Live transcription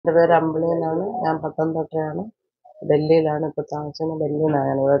എൻ്റെ പേര് അമ്പിളിയെന്നാണ്. ഞാൻ പത്തനംതിട്ടയാണ്. ഡൽഹിയിലാണ് ഇപ്പോൾ താമസിക്കുന്നത്. ഡൽഹിയിൽ നിന്നാണ്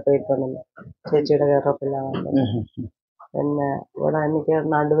ഞാൻ ഇവിടെ ട്രീറ്റ്മെൻറ്റിന് ചേച്ചിയുടെ കെയറോഫിലാണ് വന്നത്. പിന്നെ ഇവിടെ എനിക്ക്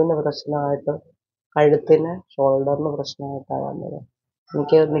നടുവിന് പ്രശ്നമായിട്ട് കഴുത്തിന് ഷോൾഡറിന് പ്രശ്നമായിട്ടാണ് വന്നത്.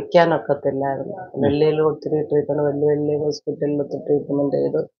 എനിക്ക് നിൽക്കാനൊക്കത്തില്ലായിരുന്നു. ഡൽഹിയിൽ ഒത്തിരി ട്രീറ്റ്മെൻറ്റ് വലിയ വലിയ ഹോസ്പിറ്റലിൽ ഒത്തിരി ട്രീറ്റ്മെൻറ്റ്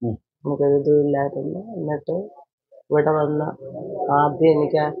ചെയ്ത് നമുക്കൊരിതുമില്ലായിരുന്നു. എന്നിട്ട് ഇവിടെ വന്ന് ആദ്യം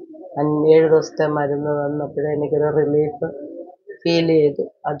എനിക്ക് 7 ദിവസത്തെ മരുന്ന് തന്നപ്പോഴേ എനിക്കൊരു റിലീഫ് ഫീൽ ചെയ്തു.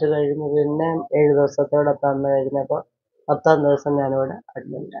 അത് കഴിഞ്ഞ് പിന്നെ 7 ദിവസത്തോടെ തന്നു കഴിഞ്ഞപ്പോൾ 10ാം ദിവസം ഞാനിവിടെ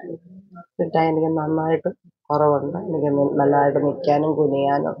അഡ്മിറ്റായി. എനിക്ക് നന്നായിട്ട് കുറവുണ്ട്. എനിക്ക് നല്ലതായിട്ട് നിൽക്കാനും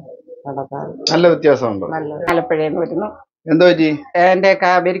കുനിയാനും നടക്കാനും നല്ല വ്യത്യാസമുണ്ട്. ആലപ്പുഴയിൽ നിന്ന് വരുന്നു. എന്താ പറ്റി? എൻ്റെ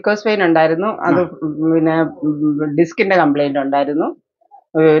വെരിക്കോസ് വെയിൻ ഉണ്ടായിരുന്നു. അത് പിന്നെ ഡിസ്കിന്റെ കംപ്ലൈന്റ് ഉണ്ടായിരുന്നു.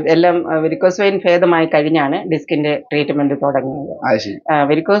 എല്ലാം വെരിക്കോസ് വെയിൻ ഭേദമായി കഴിഞ്ഞാണ് ഡിസ്കിന്റെ ട്രീറ്റ്മെന്റ് തുടങ്ങിയത്.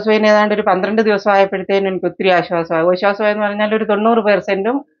 വെരിക്കോസ് വെയിൻ ഏതാണ്ട് ഒരു 12 ദിവസം ആയപ്പോഴത്തേനും എനിക്ക് ഒത്തിരി ആശ്വാസമായി. ആശ്വാസമായെന്ന് പറഞ്ഞാൽ ഒരു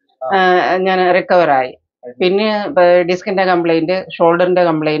 90% ഞാൻ റിക്കവറായി. പിന്നെ ഡിസ്കിന്റെ കംപ്ലൈന്റ്, ഷോൾഡറിന്റെ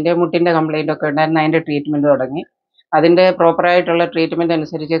കംപ്ലൈന്റ്, മുട്ടിന്റെ കംപ്ലൈന്റ് ഒക്കെ ഉണ്ടായിരുന്നു. അതിന്റെ ട്രീറ്റ്മെന്റ് തുടങ്ങി. അതിന്റെ പ്രോപ്പറായിട്ടുള്ള ട്രീറ്റ്മെന്റ്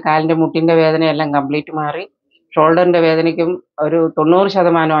അനുസരിച്ച് കാലിന്റെ മുട്ടിന്റെ വേദനയെല്ലാം കംപ്ലീറ്റ് മാറി. ഷോൾഡറിന്റെ വേദനയ്ക്കും ഒരു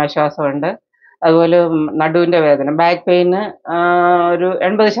 90% ആശ്വാസമുണ്ട്. അതുപോലെ നടുവിന്റെ വേദന, ബാക്ക് പെയിന് ഒരു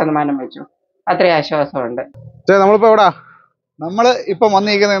 80% വെച്ചു. അത്രയും ആശ്വാസമുണ്ട്. നമ്മളിപ്പോ എവിടാ? നമ്മള് ഇപ്പൊ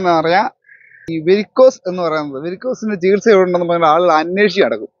വന്നിരിക്കുന്നതെന്ന് പറയാ ഈ വെരിക്കോസ് എന്ന് പറയുന്നത്, വെരിക്കോസിന്റെ ചികിത്സ ഉണ്ടെന്ന് പറഞ്ഞാൽ ആളുകൾ അന്വേഷിച്ച്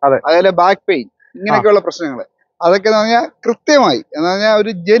നടക്കും. അതേപോലെ ബാക്ക് പെയിൻ, ഇങ്ങനെയൊക്കെയുള്ള പ്രശ്നങ്ങൾ, അതൊക്കെ എന്ന് പറഞ്ഞാൽ കൃത്യമായി എന്ന് പറഞ്ഞാൽ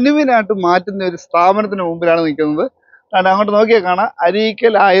ഒരു ജെനുവിനായിട്ട് മാറ്റുന്ന ഒരു സ്ഥാപനത്തിന് മുമ്പിലാണ് നിൽക്കുന്നത്. അങ്ങോട്ട് നോക്കിയാൽ കാണാം,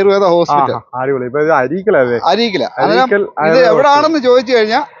 അരീക്കൽ ആയുർവേദ ഹോസ്പിറ്റൽ. അരീക്കല. ഇത് എവിടാണെന്ന് ചോദിച്ചു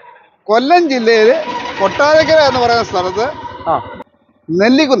കഴിഞ്ഞാൽ കൊല്ലം ജില്ലയില് കൊട്ടാരക്കര എന്ന് പറയുന്ന സ്ഥലത്ത്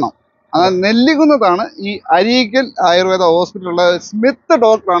നെല്ലിക്കുന്നം, അതായത് നെല്ലിക്കുന്നത്താണ് ഈ അരീക്കൽ ആയുർവേദ ഹോസ്പിറ്റലുള്ള സ്മിത്ത്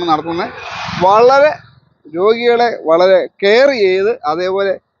ഡോക്ടറാണ് നടത്തുന്നത്. വളരെ രോഗികളെ വളരെ കെയർ ചെയ്ത്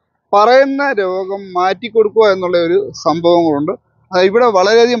അതേപോലെ പറയുന്ന രോഗം മാറ്റിക്കൊടുക്കുക എന്നുള്ള ഒരു സംഭവം കൊണ്ട് ഇവിടെ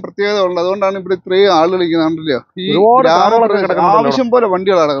വളരെയധികം പ്രത്യേകത ഉണ്ട്. അതുകൊണ്ടാണ് ഇവിടെ ഇത്രയും ആളുകൾ ഇരിക്കുന്നുണ്ടല്ലോ. ഈ ആവശ്യം പോലെ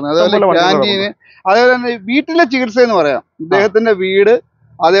വണ്ടികൾ നടക്കുന്നത്. അതേപോലെ ക്യാൻറ്റീന്, അതേപോലെ തന്നെ വീട്ടിലെ ചികിത്സ എന്ന് പറയാം. ഇദ്ദേഹത്തിന്റെ വീട്,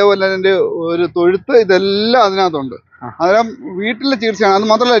 അതേപോലെ തന്നെ ഒരു തൊഴുത്ത്, ഇതെല്ലാം അതിനകത്തുണ്ട്. അന്നേരം വീട്ടിലെ ചികിത്സയാണ്. അത്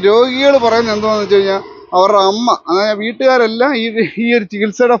മാത്രമല്ല, രോഗികൾ പറയുന്നത് എന്താണെന്ന് വെച്ച് കഴിഞ്ഞാൽ അവരുടെ അമ്മ, അതായത് വീട്ടുകാരെല്ലാം ഈ ഒരു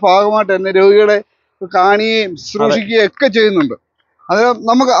ചികിത്സയുടെ ഭാഗമായിട്ട് തന്നെ രോഗികളെ കാണുകയും ശുശ്രൂഷിക്കുകയും ഒക്കെ ചെയ്യുന്നുണ്ട്. അന്നേരം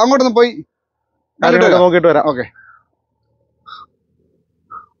നമുക്ക് അങ്ങോട്ടൊന്ന് പോയി നോക്കിയിട്ട് വരാം. ഓക്കെ.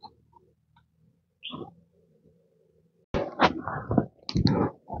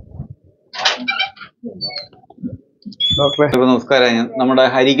 നമസ്കാരം. നമ്മുടെ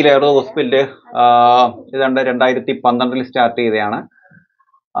അരീക്കൽ ആയുർവേദ ഹോസ്പിറ്റല് ഏതാണ്ട് 2012 സ്റ്റാർട്ട് ചെയ്തതാണ്.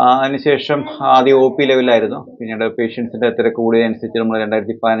 അതിനുശേഷം ആദ്യം OP ലെവലായിരുന്നു. പിന്നീട് പേഷ്യൻസിന്റെ തിരക്ക് കൂടിയതനുസരിച്ച് നമ്മൾ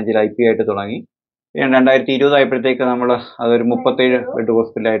 2015 IP ആയിട്ട് തുടങ്ങി. പിന്നെ 2020 ആയപ്പോഴത്തേക്ക് നമ്മൾ അതൊരു 37 ബെഡ്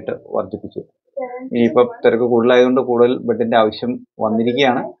ഹോസ്പിറ്റലായിട്ട് വർദ്ധിപ്പിച്ചു. ഇനിയിപ്പോൾ തിരക്ക് കൂടുതലായതുകൊണ്ട് കൂടുതൽ ബെഡിന്റെ ആവശ്യം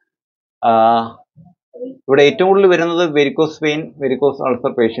വന്നിരിക്കുകയാണ്. ഇവിടെ ഏറ്റവും കൂടുതൽ വരുന്നത് varicose vein, varicose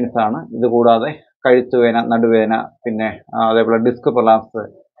ulcer patients ആണ്. ഇതുകൂടാതെ കഴുത്തുവേദന, നടുവേദന, പിന്നെ അതേപോലെ ഡിസ്ക് പ്രൊലാപ്സ്,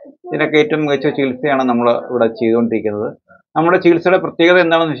 ഇതിനൊക്കെ ഏറ്റവും മികച്ച ചികിത്സയാണ് നമ്മൾ ഇവിടെ ചെയ്തുകൊണ്ടിരിക്കുന്നത്. നമ്മുടെ ചികിത്സയുടെ പ്രത്യേകത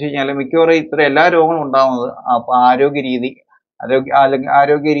എന്താണെന്ന് വെച്ച് കഴിഞ്ഞാൽ മിക്കവാറും ഇത്ര എല്ലാ രോഗങ്ങളും ഉണ്ടാകുന്നത് ആരോഗ്യ രീതി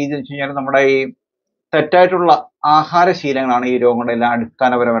എന്ന് വെച്ച് കഴിഞ്ഞാൽ നമ്മുടെ ഈ തെറ്റായിട്ടുള്ള ആഹാരശീലങ്ങളാണ് ഈ രോഗങ്ങളുടെ എല്ലാം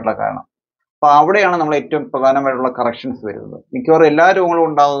അടിസ്ഥാനപരമായിട്ടുള്ള കാരണം. അപ്പോൾ അവിടെയാണ് നമ്മൾ ഏറ്റവും പ്രധാനമായിട്ടുള്ള കറക്ഷൻസ് വരുന്നത്. മിക്കവാറും എല്ലാ രോഗങ്ങളും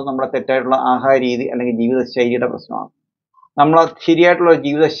ഉണ്ടാകുന്നത് നമ്മുടെ തെറ്റായിട്ടുള്ള ആഹാര രീതി അല്ലെങ്കിൽ ജീവിതശൈലിയുടെ പ്രശ്നമാണ്. നമ്മൾ ശരിയായിട്ടുള്ള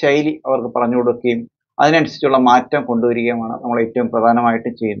ജീവിതശൈലി അവർക്ക് പറഞ്ഞു കൊടുക്കുകയും അതിനനുസരിച്ചുള്ള മാറ്റം കൊണ്ടുവരികയുമാണ് നമ്മൾ ഏറ്റവും പ്രധാനമായിട്ട്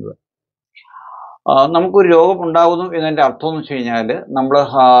ചെയ്യുന്നത്. നമുക്കൊരു രോഗം ഉണ്ടാകുന്നു എന്നതിൻ്റെ അർത്ഥം എന്ന് വെച്ച് കഴിഞ്ഞാൽ നമ്മൾ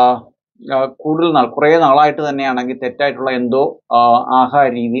കുറേ നാളായിട്ട് തന്നെയാണെങ്കിൽ തെറ്റായിട്ടുള്ള എന്തോ ആഹാര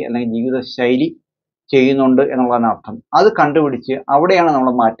രീതി അല്ലെങ്കിൽ ജീവിതശൈലി ചെയ്യുന്നുണ്ട് എന്നുള്ളതാണ് അർത്ഥം. അത് കണ്ടുപിടിച്ച് അവിടെയാണ്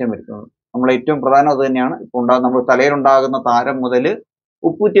നമ്മൾ മാറ്റം വരുത്തുന്നത്. നമ്മൾ ഏറ്റവും പ്രധാനം അത് തന്നെയാണ്. ഇപ്പോൾ നമ്മൾ തലയിലുണ്ടാകുന്ന താരം മുതൽ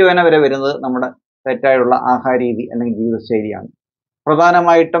ഉപ്പൂറ്റിവേദന വരെ വരുന്നത് നമ്മുടെ തെറ്റായുള്ള ആഹാര രീതി അല്ലെങ്കിൽ ജീവിതശൈലിയാണ്.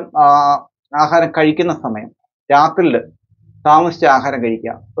 പ്രധാനമായിട്ടും ആഹാരം കഴിക്കുന്ന സമയം, രാത്രിയിൽ താമസിച്ച് ആഹാരം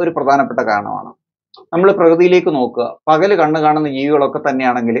കഴിക്കുക ഒരു പ്രധാനപ്പെട്ട കാരണമാണ്. നമ്മൾ പ്രകൃതിയിലേക്ക് നോക്കുക. പകല് കണ്ണ് കാണുന്ന ജീവികളൊക്കെ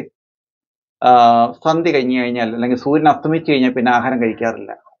തന്നെയാണെങ്കിൽ സന്ധ്യ കഴിഞ്ഞു കഴിഞ്ഞാൽ അല്ലെങ്കിൽ സൂര്യൻ അസ്തമിച്ച് കഴിഞ്ഞാൽ പിന്നെ ആഹാരം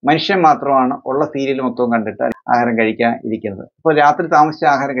കഴിക്കാറില്ല. മനുഷ്യൻ മാത്രമാണ് ഉള്ള സീരിയൽ മൊത്തവും കണ്ടിട്ട് ആഹാരം കഴിക്കാൻ ഇരിക്കുന്നത്. അപ്പോൾ രാത്രി താമസിച്ച്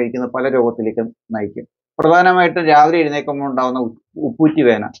ആഹാരം കഴിക്കുന്നത് പല രോഗത്തിലേക്കും നയിക്കും. പ്രധാനമായിട്ടും രാവിലെ എഴുന്നേൽക്കുമ്പോൾ ഉണ്ടാകുന്ന ഉപ്പൂറ്റി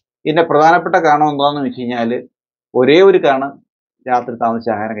വേദന, ഇതിന്റെ പ്രധാനപ്പെട്ട കാരണം എന്താണെന്ന് വെച്ച് കഴിഞ്ഞാൽ ഒരേ ഒരു കാരണം രാത്രി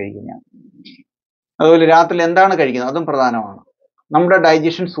താമസിച്ച് ആഹാരം കഴിക്കുന്നതാണ്. അതുപോലെ രാത്രി എന്താണ് കഴിക്കുന്നത് അതും പ്രധാനമാണ്. നമ്മുടെ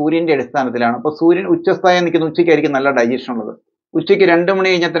ഡൈജഷൻ സൂര്യന്റെ അടിസ്ഥാനത്തിലാണ്. അപ്പോൾ സൂര്യൻ ഉച്ചസ്ഥാനം നിൽക്കുന്ന ഉച്ചയ്ക്കായിരിക്കും നല്ല ഡൈജഷൻ ഉള്ളത്. ഉച്ചയ്ക്ക് 2 മണി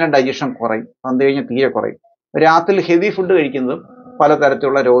കഴിഞ്ഞാൽ തന്നെ ഡൈജഷൻ കുറയും, സന്ധ്യ കഴിഞ്ഞാൽ തീരെ കുറയും. രാത്രി ഹെവി ഫുഡ് കഴിക്കുന്നതും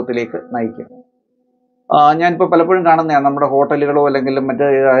പലതരത്തിലുള്ള രോഗത്തിലേക്ക് നയിക്കും. ഞാനിപ്പോൾ പലപ്പോഴും കാണുന്നതാണ് നമ്മുടെ ഹോട്ടലുകളോ അല്ലെങ്കിൽ മറ്റ്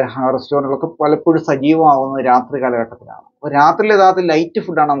റെസ്റ്റോറൻറ്റുകളൊക്കെ പലപ്പോഴും സജീവമാവുന്നത് രാത്രി കാലഘട്ടത്തിലാണ്. അപ്പോൾ രാത്രിയിൽ യഥാർത്ഥത്തിൽ ലൈറ്റ്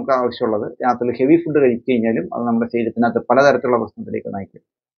ഫുഡാണ് നമുക്ക് ആവശ്യമുള്ളത്. രാത്രിയിൽ ഹെവി ഫുഡ് കഴിച്ചു കഴിഞ്ഞാലും അത് നമ്മുടെ ശരീരത്തിനകത്ത് പലതരത്തിലുള്ള പ്രശ്നത്തിലേക്ക് നയിക്കും.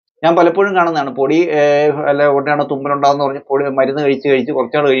 ഞാൻ പലപ്പോഴും കാണുന്നതാണ് പൊടി അല്ല ഉടനെയാണ് തുമ്മലുണ്ടാകുന്ന പറഞ്ഞ് പൊടി മരുന്ന് കഴിച്ച്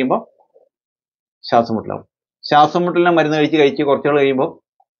കുറച്ചാൾ കഴിയുമ്പോൾ ശ്വാസം മുട്ടലാവും. ശ്വാസം മുട്ടലിന് മരുന്ന് കഴിച്ച് കുറച്ചാൾ കഴിയുമ്പോൾ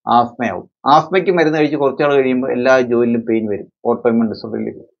ആസ്മയാവും. ആസ്മയ്ക്ക് മരുന്ന് കഴിച്ച് കുറച്ചാൾ കഴിയുമ്പോൾ എല്ലാ ജോയിലിലും പെയിൻ വരും. ഓട്ടോഇമ്യൂൺ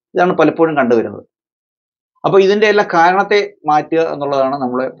ഡിസോർഡറിലേക്ക്. ഇതാണ് പലപ്പോഴും കണ്ടുവരുന്നത്. അപ്പോൾ ഇതിൻ്റെ എല്ലാ കാരണത്തെ മാറ്റുക എന്നുള്ളതാണ്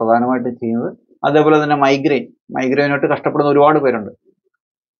നമ്മൾ പ്രധാനമായിട്ടും ചെയ്യുന്നത്. അതേപോലെ തന്നെ മൈഗ്രെയിനായിട്ട് കഷ്ടപ്പെടുന്ന ഒരുപാട് പേരുണ്ട്.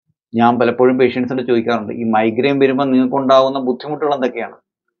 ഞാൻ പലപ്പോഴും പേഷ്യൻസിനോട് ചോദിക്കാറുണ്ട്, ഈ മൈഗ്രെയിൻ വരുമ്പോൾ നിങ്ങൾക്കുണ്ടാകുന്ന ബുദ്ധിമുട്ടുകൾ എന്തൊക്കെയാണ്?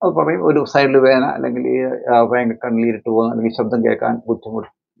 അത് പറയും, ഒരു സൈഡിൽ വേദന, അല്ലെങ്കിൽ ഈ ഭയങ്കര കണ്ണീരിട്ട് പോകുന്ന, അല്ലെങ്കിൽ ശബ്ദം കേൾക്കാൻ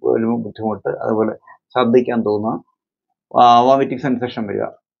ബുദ്ധിമുട്ട്, അതുപോലെ ഛർദ്ദിക്കാൻ തോന്നുക, വോമിറ്റിംഗ് സെൻസേഷൻ വരിക.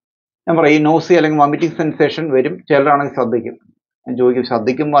 ഞാൻ പറയും, ഈ നോസി അല്ലെങ്കിൽ വോമിറ്റിംഗ് സെൻസേഷൻ വരും, ചിലരാണെങ്കിൽ ശ്രദ്ധിക്കും. ഞാൻ ചോദിക്കും,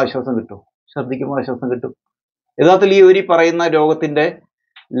 ശ്രദ്ധിക്കുമ്പോൾ ആശ്വാസം കിട്ടും? ശ്രദ്ധിക്കുമ്പോൾ ആശ്വാസം കിട്ടും. യഥാർത്ഥത്തിൽ ഈ ഒരു പറയുന്ന രോഗത്തിൻ്റെ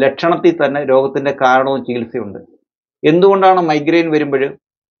ലക്ഷണത്തിൽ തന്നെ രോഗത്തിൻ്റെ കാരണവും ചികിത്സയുണ്ട്. എന്തുകൊണ്ടാണ് മൈഗ്രെയിൻ വരുമ്പോൾ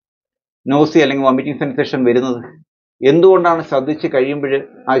നോസി അല്ലെങ്കിൽ വോമിറ്റിംഗ് സെൻസേഷൻ വരുന്നത്? എന്തുകൊണ്ടാണ് ശ്രദ്ധിച്ച് കഴിയുമ്പോൾ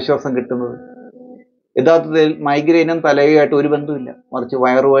ആശ്വാസം കിട്ടുന്നത്? യഥാർത്ഥത്തിൽ മൈഗ്രെയിനും തലയുമായിട്ട് ഒരു ബന്ധമില്ല, മറിച്ച്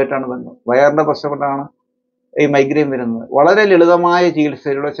വയറുമായിട്ടാണ് ബന്ധം. വയറിൻ്റെ പ്രശ്നം കൊണ്ടാണ് ഈ മൈഗ്രെയിൻ വരുന്നത്. വളരെ ലളിതമായ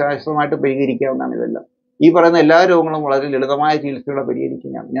ചികിത്സയിലൂടെ ശാസ്ത്രമായിട്ട് പരിഹരിക്കാവുന്നതാണ് ഇതെല്ലാം. ഈ പറയുന്ന എല്ലാ രോഗങ്ങളും വളരെ ലളിതമായ ചികിത്സയിലൂടെ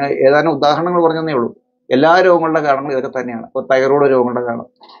പരിഹരിക്കുന്നതാണ്. ഞാൻ ഏതാനും ഉദാഹരണങ്ങൾ പറഞ്ഞതേ ഉള്ളൂ. എല്ലാ രോഗങ്ങളുടെ കാരണങ്ങൾ ഇതൊക്കെ തന്നെയാണ്. ഇപ്പോൾ തൈറോയ്ഡ് രോഗങ്ങളുടെ കാരണം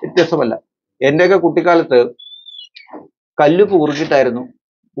വ്യത്യസ്തമല്ല. എൻ്റെയൊക്കെ കുട്ടിക്കാലത്ത് കല്ലുപ്പ് കുറുക്കിയിട്ടായിരുന്നു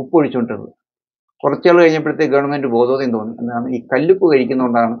ഉപ്പ് ഒഴിച്ചുകൊണ്ടിരുന്നത്. കുറച്ചാൾ കഴിഞ്ഞപ്പോഴത്തേക്ക് ഗവൺമെൻറ് ബോധോദയം തോന്നി. എന്താണ്, ഈ കല്ലുപ്പ്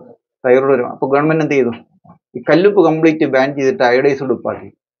കഴിക്കുന്നതുകൊണ്ടാണ് തൈറോയ്ഡ് രോഗം. അപ്പോൾ ഗവൺമെൻറ് എന്ത് ചെയ്തു? ഈ കല്ലുപ്പ് കംപ്ലീറ്റ് ബാൻ ചെയ്തിട്ട് അയോഡൈസ്ഡ് ഉപ്പാക്കി.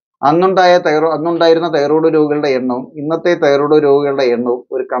 അന്നുണ്ടായിരുന്ന തൈറോയ്ഡ് രോഗികളുടെ എണ്ണവും ഇന്നത്തെ തൈറോയ്ഡ് രോഗികളുടെ എണ്ണവും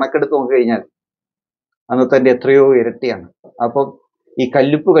ഒരു കണക്കെടുത്ത് നോക്കിക്കഴിഞ്ഞാൽ അന്നത്തെ എത്രയോ ഇരട്ടിയാണ്. അപ്പം ഈ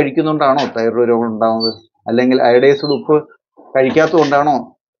കല്ലുപ്പ് കഴിക്കുന്നതുകൊണ്ടാണോ തൈറോയ്ഡ് രോഗം ഉണ്ടാകുന്നത്? അല്ലെങ്കിൽ അയോഡൈസ്ഡ് ഉപ്പ് കഴിക്കാത്തതുകൊണ്ടാണോ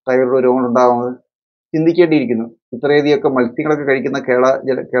തൈറോയ്ഡ് രോഗങ്ങൾ ഉണ്ടാകുന്നത്? ചിന്തിക്കേണ്ടിയിരിക്കുന്നു. ഇത്രയധികമൊക്കെ മത്സ്യങ്ങളൊക്കെ കഴിക്കുന്ന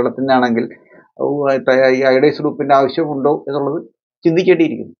കേരളത്തിനാണെങ്കിൽ ഈ അയോഡൈസ്ഡ് ഉപ്പിൻ്റെ ആവശ്യമുണ്ടോ എന്നുള്ളത്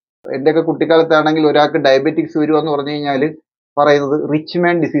ചിന്തിക്കേണ്ടിയിരിക്കുന്നു. എൻ്റെയൊക്കെ കുട്ടിക്കാലത്താണെങ്കിൽ ഒരാൾക്ക് ഡയബറ്റിക്സ് വരുമെന്ന് പറഞ്ഞു കഴിഞ്ഞാൽ പറയുന്നത് റിച്ച്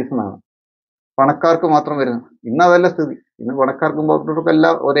മാൻ ഡിസീസ് എന്നാണ്, പണക്കാർക്ക് മാത്രം വരുന്നത്. ഇന്ന് അതല്ല സ്ഥിതി. ഇന്ന് പണക്കാർക്കും പാവപ്പെട്ടവർക്കും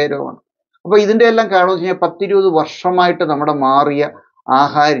എല്ലാം ഒരേ രോഗമാണ്. അപ്പോൾ ഇതിൻ്റെ എല്ലാം കാരണം വെച്ച് കഴിഞ്ഞാൽ 10-20 വർഷമായിട്ട് നമ്മുടെ മാറിയ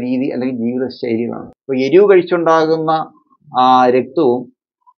ആഹാര രീതി അല്ലെങ്കിൽ ജീവിതശൈലികളാണ്. ഇപ്പോൾ എരിവ് കഴിച്ചുണ്ടാകുന്ന രക്തവും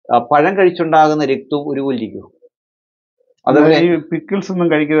പഴം കഴിച്ചുണ്ടാകുന്ന രക്തവും ഒരുപോലെ ഇരിക്കും. അതുപോലെ ഈ പിക്കിൾസ് ഒന്നും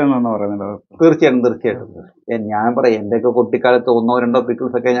കഴിക്കരുതെന്നാണ് പറയുന്നത്. തീർച്ചയായിട്ടും. ഞാൻ പറയാം, എൻ്റെയൊക്കെ കുട്ടിക്കാലത്ത് 1-2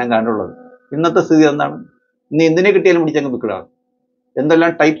 പിക്കിൾസ് ഒക്കെ ഞാൻ കണ്ടുള്ളത്. ഇന്നത്തെ സ്ഥിതി എന്താണ്? ഇന്ന് എന്തിനെ കിട്ടിയാലും പിടിച്ചങ്ങ് പിക്കിളാണ്.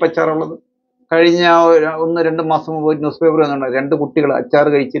 എന്തെല്ലാം ടൈപ്പ് അച്ചാറുള്ളത്. കഴിഞ്ഞ 1-2 മാസം മുമ്പ് ന്യൂസ് പേപ്പർ വന്നിട്ടുണ്ട്, 2 കുട്ടികൾ അച്ചാർ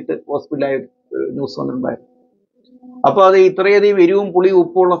കഴിച്ചിട്ട് ഹോസ്പിറ്റലായ ന്യൂസ് വന്നിട്ടുണ്ടായിരുന്നു. അപ്പോൾ അത് ഇത്രയധികം എരിവും പുളിയും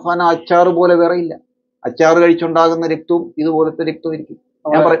ഉപ്പുള്ള സാധനം അച്ചാർ പോലെ വേറെ ഇല്ല. അച്ചാർ കഴിച്ചുണ്ടാകുന്ന രക്തവും ഇതുപോലത്തെ രക്തമായിരിക്കും.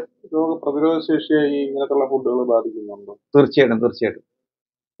 ഞാൻ പറയും, രോഗപ്രതിരോധ ശേഷിയെ ഇങ്ങനത്തുള്ള ഫുഡുകൾ ബാധിക്കുന്നുണ്ടോ? തീർച്ചയായിട്ടും.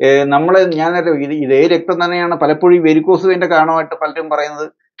 ഇതേ രക്തം തന്നെയാണ് പലപ്പോഴും ഈ വെരിക്കോസ് വെയിൻ്റെ കാരണമായിട്ട് പലരും പറയുന്നത്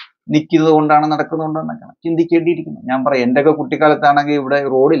നിൽക്കുന്നത് കൊണ്ടാണ്, നടക്കുന്നത് കൊണ്ടാണെന്നൊക്കെയാണ്. ചിന്തിക്കേണ്ടിയിരിക്കുന്നു. ഞാൻ പറയാം, എൻ്റെയൊക്കെ കുട്ടിക്കാലത്താണെങ്കിൽ ഇവിടെ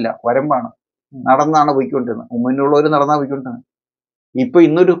റോഡില്ല, വരമ്പാണ്, നടന്നാണ് പോയിക്കൊണ്ടിരുന്നത്. മുന്നിലുള്ളവർ നടന്നാണ് പോയിക്കൊണ്ടിരുന്നത്. ഇപ്പോൾ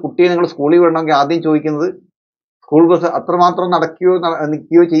ഇന്നൊരു കുട്ടിയെ നിങ്ങൾ സ്കൂളിൽ വിടണമെങ്കിൽ ആദ്യം ചോദിക്കുന്നത് സ്കൂൾ ബസ് അത്രമാത്രം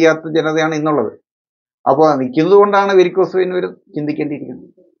നിൽക്കുകയോ ചെയ്യാത്ത ജനതയാണ് ഇന്നുള്ളത്. അപ്പോൾ നിൽക്കുന്നത് കൊണ്ടാണ് വെരിക്കോസ് വെയിൻ വരും. ചിന്തിക്കേണ്ടിയിരിക്കുന്നു.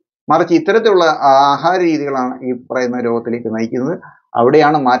 മറിച്ച് ഇത്തരത്തിലുള്ള ആഹാര രീതികളാണ് ഈ പറയുന്ന രോഗത്തിലേക്ക് നയിക്കുന്നത്.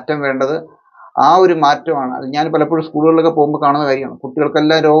 അവിടെയാണ് മാറ്റം വേണ്ടത്. ആ ഒരു മാറ്റമാണ് അത് ഞാൻ പലപ്പോഴും സ്കൂളുകളിലൊക്കെ പോകുമ്പോൾ കാണുന്ന കാര്യമാണ്.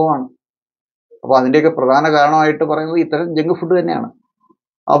 കുട്ടികൾക്കെല്ലാം രോഗമാണ്. അപ്പോൾ അതിൻ്റെയൊക്കെ പ്രധാന കാരണമായിട്ട് പറയുന്നത് ഇത്തരം ജങ്ക് ഫുഡ് തന്നെയാണ്.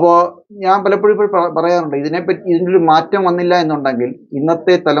 അപ്പോൾ ഞാൻ പലപ്പോഴും ഇപ്പോൾ പറയാറുണ്ട്, ഇതിൻ്റെ ഒരു മാറ്റം വന്നില്ല എന്നുണ്ടെങ്കിൽ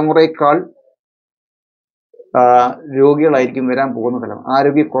ഇന്നത്തെ തലമുറയേക്കാൾ രോഗികളായിരിക്കും വരാൻ പോകുന്ന തലമുറ,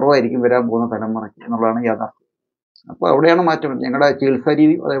 ആരോഗ്യക്കുറവായിരിക്കും വരാൻ പോകുന്ന തലമുറയ്ക്ക് എന്നുള്ളതാണ് യാഥാർത്ഥ്യം. അപ്പോൾ അവിടെയാണ് മാറ്റം. ഞങ്ങളുടെ ചികിത്സാ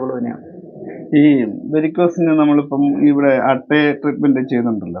രീതി അതേപോലെ തന്നെയാണ്. ഈ വെരിക്കോസിന് നമ്മളിപ്പം ഇവിടെ അട്ടയെ ട്രീറ്റ്മെന്റ്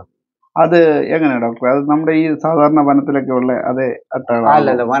ചെയ്യുന്നുണ്ടല്ലോ, അത് എങ്ങനെയാണ് ഡോക്ടർ? അത് നമ്മുടെ ഈ സാധാരണ വനത്തിലൊക്കെ ഉള്ള അതേ അട്ടകളാണ്?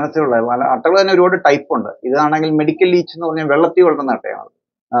 അല്ലല്ല, വനത്തിലുള്ള അട്ടകൾ തന്നെ ഒരുപാട് ടൈപ്പ് ഉണ്ട്. ഇതാണെങ്കിൽ മെഡിക്കൽ ലീച്ച് എന്ന് പറഞ്ഞാൽ വെള്ളത്തിൽ വളർന്ന അട്ടയാണ്,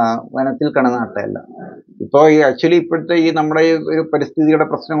 വനത്തിൽ കാണുന്ന അട്ടയല്ല. ഇപ്പോൾ ഈ ആക്ച്വലി ഇപ്പോഴത്തെ ഈ നമ്മുടെ ഈ ഒരു പരിസ്ഥിതിയുടെ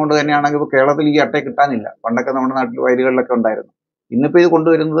പ്രശ്നം കൊണ്ട് തന്നെയാണെങ്കിൽ ഇപ്പോൾ കേരളത്തിൽ ഈ അട്ടയെ കിട്ടാനില്ല. പണ്ടൊക്കെ നമ്മുടെ നാട്ടിൽ വയലുകളിലൊക്കെ ഉണ്ടായിരുന്നു. ഇന്നിപ്പോൾ ഇത്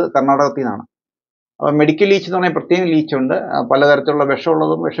കൊണ്ടുവരുന്നത് കർണാടകത്തിൽ നിന്നാണ്. അപ്പോൾ മെഡിക്കൽ ലീച്ച് എന്ന് പറഞ്ഞാൽ പ്രത്യേകം ലീച്ചുണ്ട്. പലതരത്തിലുള്ള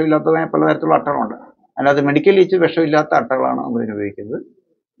വിഷമുള്ളതും വിഷമില്ലാത്തതുമായ പലതരത്തിലുള്ള അട്ടകളുണ്ട്. അല്ലാതെ മെഡിക്കൽ ലീച്ച് വിഷമില്ലാത്ത അട്ടകളാണ് നമ്മൾ ഉപയോഗിക്കുന്നത്.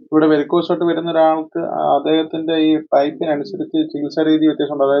 ഇവിടെ വെരിക്കോസായിട്ട് വരുന്ന ഒരാൾക്ക് അദ്ദേഹത്തിന്റെ ഈ ടൈപ്പിനനുസരിച്ച് ചികിത്സാ രീതി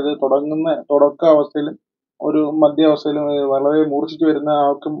വ്യത്യാസമുണ്ട്. അതായത് തുടക്ക അവസ്ഥയിലും ഒരു മധ്യാവസ്ഥയിലും വളരെ മൂർച്ഛിച്ച് വരുന്ന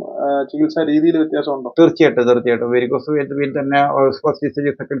ആൾക്കും ചികിത്സാ രീതിയിൽ വ്യത്യാസമുണ്ടോ? തീർച്ചയായിട്ടും. വെരിക്കോസ് വെയിൻ തന്നെ ഫസ്റ്റ്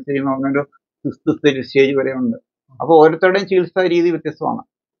സ്റ്റേജ്, സെക്കൻഡ് സ്റ്റേജ്, അങ്ങനെ ഒരു 6th സ്റ്റേജ് വരെ ഉണ്ട്. അപ്പോൾ ഓരോരുത്തരുടെയും ചികിത്സാ രീതി വ്യത്യസ്തമാണ്.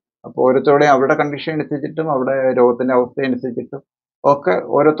 അപ്പോൾ ഓരോരുത്തരുടെയും അവരുടെ കണ്ടീഷൻ അനുസരിച്ചിട്ടും അവരുടെ രോഗത്തിന്റെ അവസ്ഥ അനുസരിച്ചിട്ടും ഒക്കെ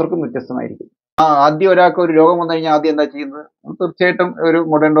ഓരോരുത്തർക്കും വ്യത്യസ്തമായിരിക്കും. ആദ്യം ഒരാൾക്ക് ഒരു രോഗം വന്നു കഴിഞ്ഞാൽ ആദ്യം എന്താ ചെയ്യുന്നത്? തീർച്ചയായിട്ടും ഒരു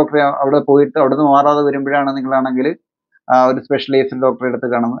മോഡേൺ ഡോക്ടറെ അവിടെ പോയിട്ട് അവിടുന്ന് മാറാതെ വരുമ്പോഴാണ് നിങ്ങളാണെങ്കിൽ ഒരു സ്പെഷ്യലൈസ്ഡ് ഡോക്ടറെ അടുത്ത്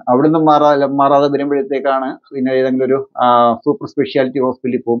കാണുന്നത്. അവിടുന്ന് മാറാതെ വരുമ്പോഴത്തേക്കാണ് പിന്നെ ഏതെങ്കിലും ഒരു സൂപ്പർ സ്പെഷ്യാലിറ്റി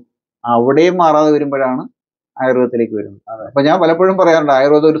ഹോസ്പിറ്റലിൽ പോകും. അവിടെയും മാറാതെ വരുമ്പോഴാണ് ആയുർവേദത്തിലേക്ക് വരുന്നത്. അപ്പൊ ഞാൻ പലപ്പോഴും പറയാറുണ്ട്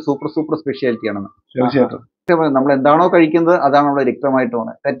ആയുർവേദം ഒരു സൂപ്പർ സ്പെഷ്യാലിറ്റി ആണെന്ന്. തീർച്ചയായിട്ടും നമ്മൾ എന്താണോ കഴിക്കുന്നത് അതാണ് നമ്മുടെ രക്തമായിട്ട്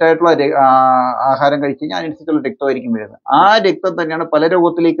പോകുന്നത്. തെറ്റായിട്ടുള്ള ആഹാരം കഴിച്ച് കഴിഞ്ഞാൽ അതിനനുസരിച്ചുള്ള രക്തമായിരിക്കും വരുന്നത്. ആ രക്തം തന്നെയാണ് പല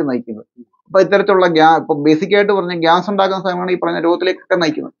രോഗത്തിലേക്ക് നയിക്കുന്നത്. അപ്പൊ ഇത്തരത്തിലുള്ള ഇപ്പൊ ബേസിക് ആയിട്ട് പറഞ്ഞ ഗ്യാസ് ഉണ്ടാക്കുന്ന സാധനമാണ് ഈ പറഞ്ഞ രോഗത്തിലേക്കൊക്കെ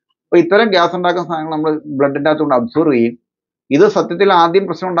നയിക്കുന്നത്. അപ്പൊ ഇത്തരം ഗ്യാസ് ഉണ്ടാക്കുന്ന സാധനങ്ങൾ നമ്മൾ ബ്ലഡിന്റെ അകത്തുകൊണ്ട് അബ്സോർവ് ചെയ്യും. ഇത് സത്യത്തിൽ ആദ്യം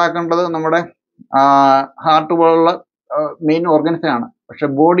പ്രശ്നം ഉണ്ടാക്കേണ്ടത് നമ്മുടെ ഹാർട്ട് പോലുള്ള മെയിൻ ഓർഗൻസിനാണ്. പക്ഷെ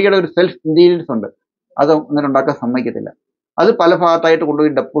ബോഡിയുടെ ഒരു സെൽഫ് ഇന്റലിജൻസ് ഉണ്ട്, അത് അങ്ങനെ ഉണ്ടാക്കാൻ സമ്മതിക്കത്തില്ല. അത് പല ഭാഗത്തായിട്ട്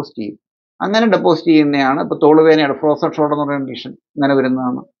കൊണ്ടുപോയി ഡെപ്പോസിറ്റ് ചെയ്യും. അങ്ങനെ ഡെപ്പോസിറ്റ് ചെയ്യുന്നതാണ് ഇപ്പൊ തോളുവേനയാണ് ഫ്രോസൺ ഷോൾഡർ എന്ന് പറയുന്ന കണ്ടീഷൻ ഇങ്ങനെ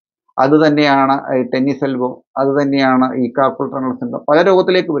വരുന്നതാണ്. അത് തന്നെയാണ് ഈ ടെന്നീസ് എൽബോ, അത് തന്നെയാണ് ഈ കാർപ്പൽ ടണൽ സിൻഡ്രോം. പല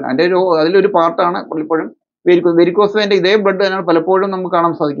രോഗത്തിലേക്ക് വരും. അതിലൊരു പാർട്ടാണ് പലപ്പോഴും വെരിക്കോസ് വെയിൻ്റെ ഇതേ ബ്ലഡ് തന്നെയാണ് പലപ്പോഴും നമുക്ക്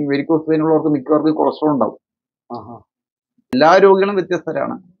കാണാൻ സാധിക്കും. വെരിക്കോസ് വെയിൻ ഉള്ളവർക്ക് മിക്കവർക്ക് കൊളസ്ട്രോൾ ഉണ്ടാവും. എല്ലാ രോഗികളും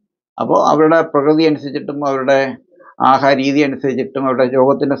വ്യത്യസ്തരാണ്. അപ്പോൾ അവരുടെ പ്രകൃതി അനുസരിച്ചിട്ടും അവരുടെ ആഹാര രീതി അനുസരിച്ചിട്ടും അവരുടെ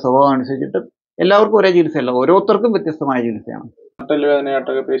രോഗത്തിന്റെ സ്വഭാവം അനുസരിച്ചിട്ടും എല്ലാവർക്കും ഒരേ ചികിത്സയല്ല, ഓരോരുത്തർക്കും വ്യത്യസ്തമായ ചികിത്സയാണ്.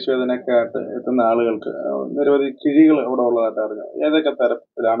 നട്ടലുവേദനയായിട്ടൊക്കെ പേശിവേദനയൊക്കെ ആയിട്ട് എത്തുന്ന ആളുകൾക്ക് നിരവധി കിഴികൾ ഇവിടെ ഉള്ളതായിട്ട് അറിഞ്ഞു. ഏതൊക്കെ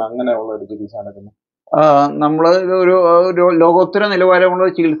തരത്തിലാണ് അങ്ങനെയുള്ള ഒരു ചികിത്സ നടക്കുന്നത്? നമ്മൾ ഒരു ലോകോത്തര നിലവാരമുള്ള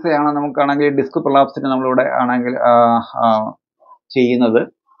ചികിത്സയാണ് നമുക്കാണെങ്കിൽ ഡിസ്ക് പ്രൊലാപ്സിന് നമ്മളിവിടെ ആണെങ്കിൽ ചെയ്യുന്നത്.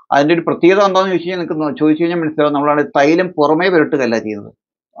 അതിൻ്റെ ഒരു പ്രത്യേകത എന്താണെന്ന് ചോദിച്ചു കഴിഞ്ഞാൽ മനസ്സിലാവും. നമ്മളാണ് തൈലം പുറമേ പുരട്ടുകയല്ല ചെയ്യുന്നത്,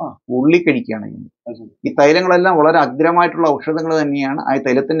 ഉള്ളി കഴിക്കുകയാണ് ചെയ്യുന്നത്. ഈ തൈലങ്ങളെല്ലാം വളരെ അഗ്രമായിട്ടുള്ള ഔഷധങ്ങൾ തന്നെയാണ്. ആ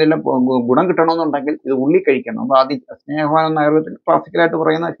തൈലത്തിൻ്റെ എല്ലാം ഗുണം കിട്ടണമെന്നുണ്ടെങ്കിൽ ഇത് ഉള്ളി കഴിക്കണം. നമ്മൾ ആദ്യം സ്നേഹവാനം ആയുർവേദത്തിൽ ക്ലാസിക്കലായിട്ട്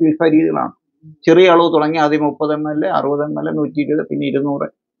പറയുന്ന ചികിത്സാ രീതികളാണ്. ചെറിയ അളവ് തുടങ്ങി ആദ്യം 30 ml, 60 ml, 120, പിന്നെ 200,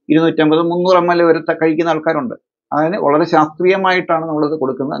 250, 300 ml വരെ കഴിക്കുന്ന ആൾക്കാരുണ്ട്. അതിന് വളരെ ശാസ്ത്രീയമായിട്ടാണ് നമ്മളിത്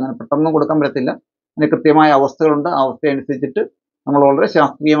കൊടുക്കുന്നത്. അങ്ങനെ പെട്ടെന്ന് കൊടുക്കാൻ പറ്റത്തില്ല. അതിന് കൃത്യമായ അവസ്ഥകളുണ്ട്. ആ അവസ്ഥ അനുസരിച്ചിട്ട് നമ്മൾ വളരെ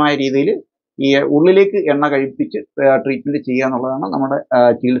ശാസ്ത്രീയമായ രീതിയിൽ ഈ ഉള്ളിലേക്ക് എണ്ണ കഴിപ്പിച്ച് ട്രീറ്റ്മെന്റ് ചെയ്യുക എന്നുള്ളതാണ് നമ്മുടെ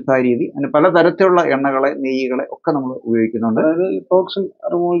ചികിത്സാ രീതി. അതിന് പലതരത്തിലുള്ള എണ്ണകളെ, നെയ്യുകളെ ഒക്കെ നമ്മൾ ഉപയോഗിക്കുന്നുണ്ട്. ടോക്സിൻ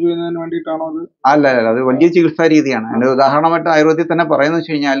റിമൂവ് ചെയ്യുന്നതിന് വേണ്ടിയിട്ടാണോ അത്? അല്ല, അത് വലിയ ചികിത്സാ രീതിയാണ്. അതിന്റെ ഉദാഹരണമായിട്ട് ആയുർവേദത്തിൽ തന്നെ പറയുന്നത്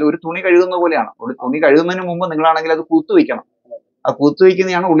വെച്ച് കഴിഞ്ഞാൽ ഒരു തുണി കഴുകുന്ന പോലെയാണ്. ഒരു തുണി കഴുകുന്നതിന് മുമ്പ് നിങ്ങളാണെങ്കിൽ അത് കൂത്തുവയ്ക്കണം. ആ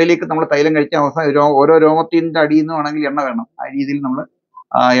കൂത്തുവയ്ക്കുന്നതാണ് ഉള്ളിലേക്ക് നമ്മൾ തൈലം കഴിച്ച അവസാനം ഓരോ രോമത്തിന്റെ അടിയിൽ നിന്നും ആണെങ്കിൽ എണ്ണ വേണം. ആ രീതിയിൽ നമ്മൾ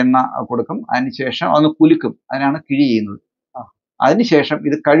എണ്ണ കൊടുക്കും. അതിനുശേഷം അതൊന്ന് കുലുക്കും. അതിനാണ് കിഴി ചെയ്യുന്നത്. അതിനുശേഷം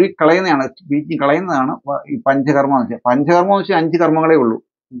ഇത് കളയുന്നതാണ്, പിഴിഞ്ഞ് കളയുന്നതാണ് ഈ പഞ്ചകർമ്മം എന്ന് വെച്ചാൽ. പഞ്ചകർമ്മം എന്ന് വെച്ചാൽ 5 കർമ്മങ്ങളേ ഉള്ളൂ.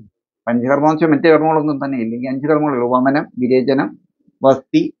 പഞ്ചകർമ്മം എന്ന് വെച്ചാൽ മറ്റേ കർമ്മങ്ങളൊന്നും തന്നെ ഇല്ലെങ്കിൽ 5 കർമ്മങ്ങളേ ഉള്ളൂ. വമനം, വിരേചനം,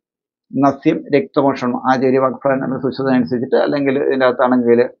 വസ്തി, നസ്യം, രക്തമോഷണം, ആചാര്യ വാക്പ്രധാന സുശ്രുത അനുസരിച്ചിട്ട്, അല്ലെങ്കിൽ ഇതിൻ്റെ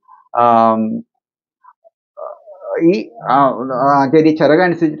അകത്താണെങ്കിൽ ഈ ആചാര്യ ചരക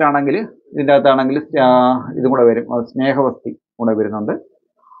അനുസരിച്ചിട്ടാണെങ്കിൽ ഇതിൻ്റെ അകത്താണെങ്കിൽ ഇതും കൂടെ വരും, സ്നേഹവസ്തി കൂടെ വരുന്നുണ്ട്.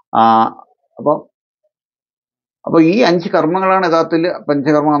 അപ്പോൾ ഈ 5 കർമ്മങ്ങളാണ് യഥാർത്ഥത്തിൽ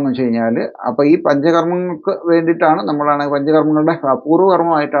പഞ്ചകർമ്മം എന്ന് വെച്ച് കഴിഞ്ഞാൽ. അപ്പോൾ ഈ പഞ്ചകർമ്മങ്ങൾക്ക് വേണ്ടിയിട്ടാണ് പഞ്ചകർമ്മങ്ങളുടെ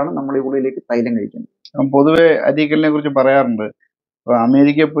പൂർവ്വകർമ്മമായിട്ടാണ് നമ്മൾ ഈ ഉള്ളിലേക്ക് തൈലം കഴിക്കുന്നത്. പൊതുവെ അരിക്കലിനെ കുറിച്ച് പറയാറുണ്ട്,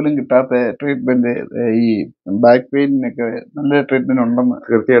 അമേരിക്കയിൽ പോലും കിട്ടാത്ത ട്രീറ്റ്മെന്റ് ഈ ബാക്ക് പെയിനൊക്കെ നല്ല ട്രീറ്റ്മെന്റ് ഉണ്ടെന്ന്.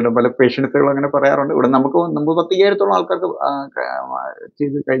 തീർച്ചയായിട്ടും പല പേഷ്യൻസുകൾ അങ്ങനെ പറയാറുണ്ട്. ഇവിടെ നമുക്ക് 50,000-ഓളം ആൾക്കാർക്ക്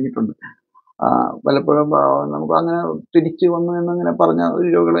ചെയ്ത് കഴിഞ്ഞിട്ടുണ്ട്. പലപ്പോഴും നമുക്ക് അങ്ങനെ തിരിച്ചു വന്നു എന്നങ്ങനെ പറഞ്ഞ ഒരു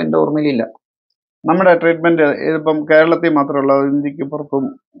രോഗികൾ എൻ്റെ ഓർമ്മയിലില്ല. നമ്മുടെ ട്രീറ്റ്മെന്റ് ഇതിപ്പം കേരളത്തിൽ മാത്രമല്ല, ഇന്ത്യക്ക് പുറത്തും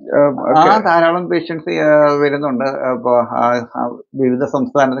ധാരാളം പേഷ്യൻസ് വരുന്നുണ്ട്. ഇപ്പോൾ വിവിധ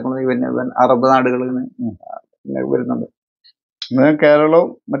സംസ്ഥാനങ്ങളിൽ, അറബ് നാടുകളിൽ നിന്ന് വരുന്നുണ്ട്. കേരളവും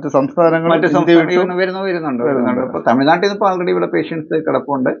മറ്റ് സംസ്ഥാനങ്ങളും വരുന്നുണ്ട്. ഇപ്പൊ തമിഴ്നാട്ടിൽ നിന്ന് ഇപ്പോൾ ആൾറെഡി ഇവിടെ പേഷ്യൻസ്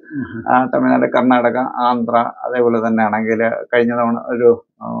കിടപ്പുണ്ട്. തമിഴ്നാട്, കർണാടക, ആന്ധ്ര, അതേപോലെ തന്നെ ആണെങ്കിൽ കഴിഞ്ഞ തവണ ഒരു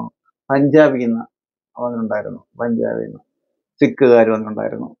പഞ്ചാബിൽ നിന്ന് വന്നിട്ടുണ്ടായിരുന്നു. പഞ്ചാബിൽ നിന്ന് സിഖുകാർ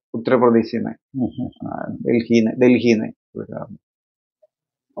വന്നിട്ടുണ്ടായിരുന്നു. ഉത്തർപ്രദേശിൽ നിന്ന്, ഡൽഹിയിൽ നിന്ന്.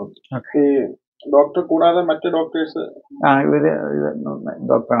 ഡോക്ടർ കൂടാതെ മറ്റ് ഡോക്ടേഴ്സ്? ഇവര്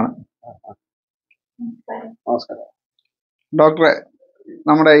ഡോക്ടറാണ്. നമസ്കാരം ഡോക്ടറെ.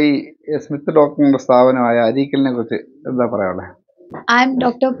 നമ്മുടെ ഈ സ്മിത്ത് ഡോക്ടറിന്റെ സ്ഥാപനമായ അരീക്കലിനെ കുറിച്ച് എന്താ പറയാനുള്ളത്? I'm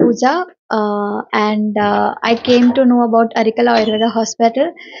Dr. Pooja, and I came to know about Arikala Ayurveda Hospital,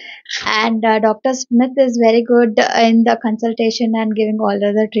 and Dr. Smith is very good in the consultation and giving all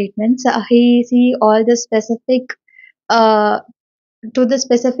the treatments. He see all the specific to the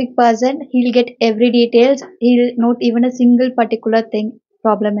specific person. He'll get every details. He'll note even a single particular thing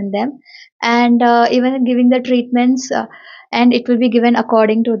problem in them, and even giving the treatments, and it will be given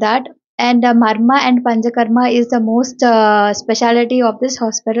according to that. and Marma and Panchakarma is the most specialty of this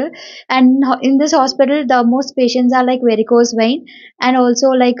hospital. And in this hospital, the most patients are like varicose vein and also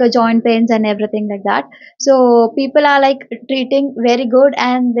like joint pains and everything like that. So people are like treating very good,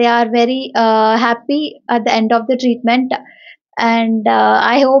 and they are very happy at the end of the treatment. And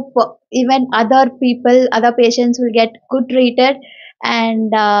I hope even other people, other patients will get good treated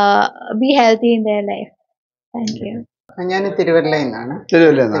and be healthy in their life. Thank you. ഞാൻ തിരുവല്ലയിൽ നിന്നാണ്.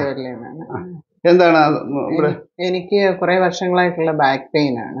 എന്താണ് എനിക്ക് കുറെ വർഷങ്ങളായിട്ടുള്ള back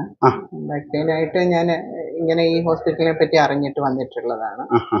pain ആണ്. Back pain ആയിട്ട് ഞാൻ ഇങ്ങനെ ഈ ഹോസ്പിറ്റലിനെ പറ്റി അറിഞ്ഞിട്ട് വന്നിട്ടുള്ളതാണ്.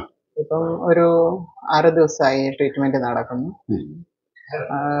 ഇപ്പം ഒരു 6 ദിവസമായി ട്രീറ്റ്മെന്റ് നടക്കുന്നു.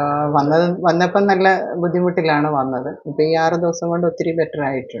 വന്നപ്പം നല്ല ബുദ്ധിമുട്ടിലാണ് വന്നത്. ഇപ്പൊ ഈ 6 ദിവസം കൊണ്ട് ഒത്തിരി ബെറ്റർ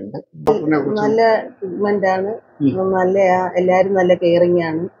ആയിട്ടുണ്ട്. നല്ല ട്രീറ്റ്മെന്റ് ആണ്, നല്ല എല്ലാരും നല്ല കെയറിങ്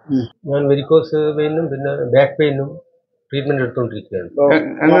ആണ്. ഞാൻ വെരിക്കോസ് പെയിനും പിന്നെ ബാക്ക് പെയിനും ട്രീറ്റ്മെന്റ് എടുത്തോണ്ടിരിക്കുകയാണ്.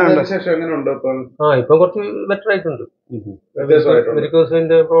 ഇപ്പൊ കുറച്ച് ബെറ്റർ ആയിട്ടുണ്ട്. വെരിക്കോസ്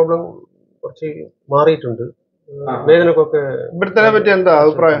പെയിന്റെ പ്രോബ്ലം കുറച്ച് മാറിയിട്ടുണ്ട്. വേദനക്കൊക്കെ ഇവിടുത്തെ പറ്റി എന്താ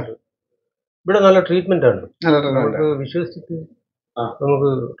അഭിപ്രായം? ഇവിടെ നല്ല ട്രീറ്റ്മെന്റ് ആണ്. നമുക്ക് വിശ്വസിച്ചിട്ട് നമുക്ക്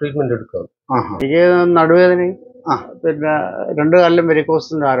ട്രീറ്റ്മെന്റ് എടുക്കാം. എനിക്ക് നടുവേദനയും പിന്നെ 2 കാലിലും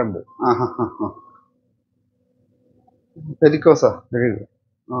വെരിക്കോസിന്റെ ആരംഭം. വെരിക്കോസാ?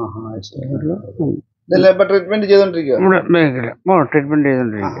 ട്രീറ്റ്മെന്റ് ചെയ്തോണ്ടിരിക്കുക. ട്രീറ്റ്മെന്റ്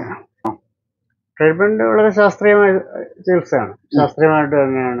ചെയ്തോണ്ടിരിക്കുക. ട്രീറ്റ്മെന്റ് വളരെ ശാസ്ത്രീയമായ ചികിത്സയാണ്. ശാസ്ത്രീയമായിട്ട്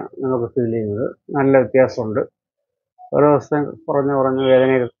തന്നെയാണ് നമുക്ക് ഫീൽ ചെയ്യുന്നത്. നല്ല വ്യത്യാസമുണ്ട്. ഓരോ ദിവസം കുറഞ്ഞ്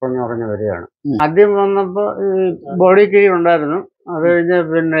വേദനയൊക്കെ കുറഞ്ഞ് വരികയാണ്. ആദ്യം വന്നപ്പോൾ ഈ ബോഡി കിഴി ഉണ്ടായിരുന്നു. അത് കഴിഞ്ഞ്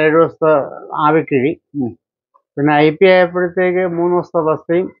പിന്നെ 7 ദിവസത്തെ ആവിക്കിഴി, പിന്നെ IP ആയപ്പോഴത്തേക്ക് 3 ദിവസത്തെ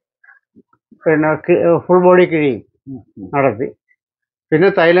ബസ്തയും പിന്നെ ഫുൾ ബോഡി കിഴിയും നടത്തി. പിന്നെ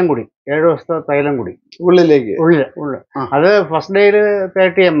തൈലം കുടി, 7 ദിവസത്തെ തൈലം കുടി ഉള്ളിലേക്ക്. അത് ഫസ്റ്റ് ഡേയിൽ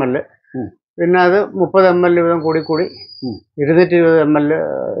 30 ml, പിന്നെ അത് 30 ml വീതം കൂടി 220 ml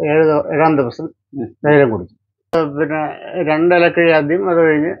 7ാം ദിവസം തൈലം കുടിച്ചു. പിന്നെ 2 ഇലക്കിഴി ആദ്യം, അത്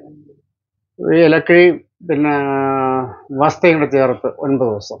കഴിഞ്ഞ് ഈ ഇലക്കിഴി പിന്നെ വസ്തയും കൂടെ ചേർത്ത് 9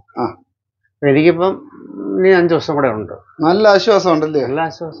 ദിവസം. എനിക്കിപ്പം ഇനി 5 ദിവസം കൂടെ ഉണ്ട്. നല്ല ആശ്വാസം ഉണ്ടല്ലേ? നല്ല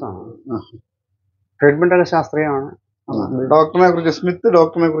ആശ്വാസമാണ്. ട്രീറ്റ്മെന്റ് ഒക്കെ ശാസ്ത്രീയമാണ്. സ്മിത്ത്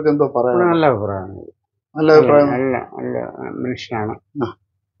ഡോക്ടറിനെ കുറിച്ച് എന്തോ പറയാം? നല്ല അഭിപ്രായമാണ്. നല്ല മനുഷ്യനാണ്.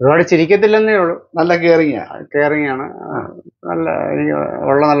 ഒരുപാട് ചിരിക്കത്തില്ലെന്നേ ഉള്ളൂ. നല്ല കെയറിങ് ആണ്. എനിക്ക്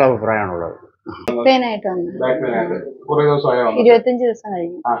നല്ല അഭിപ്രായമാണുള്ളത്. 25 ദിവസം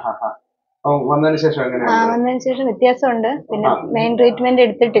കഴിഞ്ഞു. വന്നതിന് ശേഷം വ്യത്യാസമുണ്ട്. പിന്നെ മെയിൻ ട്രീറ്റ്മെന്റ്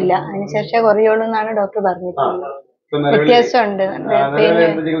എടുത്തിട്ടില്ല. അതിനുശേഷം കുറയുള്ളൂ എന്നാണ് ഡോക്ടർ പറഞ്ഞിട്ടുള്ളത്. വ്യത്യാസമുണ്ട്.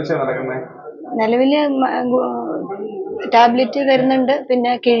 നിലവില് ടാബ്ലറ്റ് തരുന്നുണ്ട്.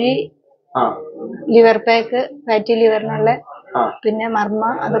 പിന്നെ കിഴി, ലിവർ പാക്ക്, ഫാറ്റി ലിവറിനുള്ള, പിന്നെ മർമ്മ,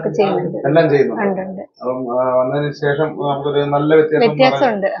 അതൊക്കെ ചെയ്യുന്നുണ്ട്.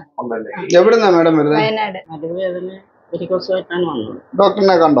 വ്യത്യാസമുണ്ട്. എവിടുന്നാ മാഡം വരുന്നത്? വയനാട്.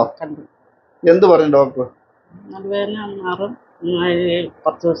 ഡോക്ടറിനെ കണ്ടോ? എന്ത് പറഞ്ഞു ഡോക്ടർ? നടുവേദന മാറും,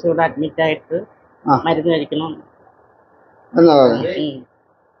 10 ദിവസം ഇവിടെ അഡ്മിറ്റ് ആയിട്ട് മരുന്ന് കഴിക്കണം എന്നാ പറഞ്ഞു.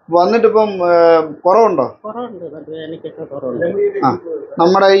 വന്നിട്ടിപ്പം കുറവുണ്ടോ? കുറവുണ്ട്, നടുവേദനക്കൊക്കെ കുറവുണ്ട്.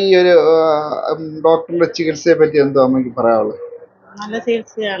 നമ്മുടെ ഈ ഒരു ഡോക്ടറിന്റെ ചികിത്സയെ പറ്റി എന്തോ അമ്മയ്ക്ക് പറയാനുള്ളത്? നല്ല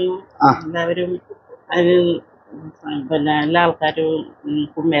ചികിത്സയാണ്. എല്ലാവരും അതിന് പിന്നെ എല്ലാ ആൾക്കാരും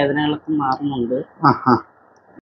വേദനകളൊക്കെ മാറുന്നുണ്ട്.